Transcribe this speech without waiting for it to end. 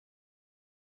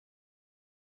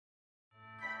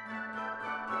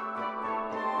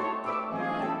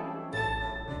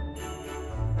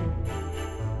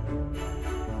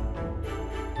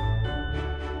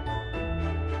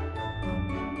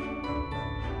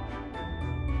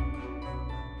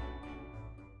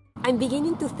I'm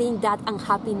beginning to think that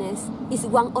unhappiness is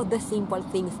one of the simple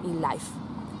things in life.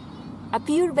 A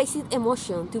pure basic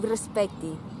emotion to be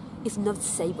respected is not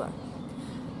savor.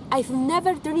 I've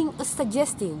never dreamed of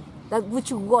suggesting that we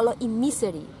should wallow in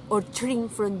misery or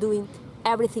shrink from doing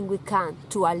everything we can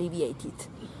to alleviate it.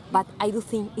 But I do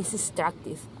think it's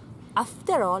destructive.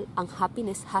 After all,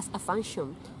 unhappiness has a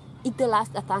function. It tells us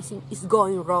that something is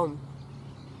going wrong.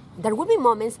 There will be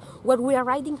moments where we are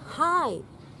riding high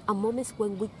and moments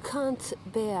when we can't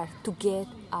bear to get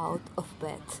out of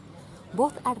bed.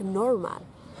 Both are normal.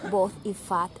 Both, in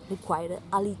fact, require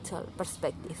a little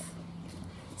perspective.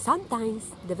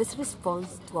 Sometimes the best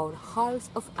response to our hearts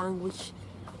of anguish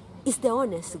is the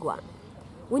honest one.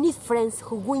 We need friends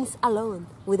who win along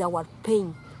with our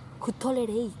pain, who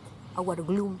tolerate our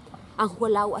gloom, and who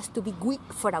allow us to be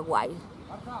weak for a while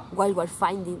we're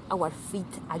finding our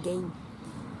feet again.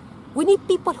 We need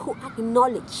people who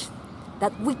acknowledge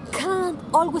that we can't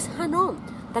always hang on,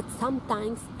 that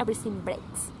sometimes everything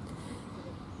breaks.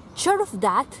 Short of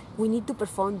that, we need to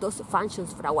perform those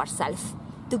functions for ourselves,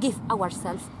 to give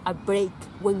ourselves a break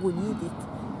when we need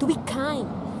it, to be kind,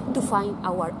 to find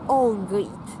our own grit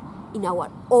in our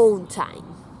own time.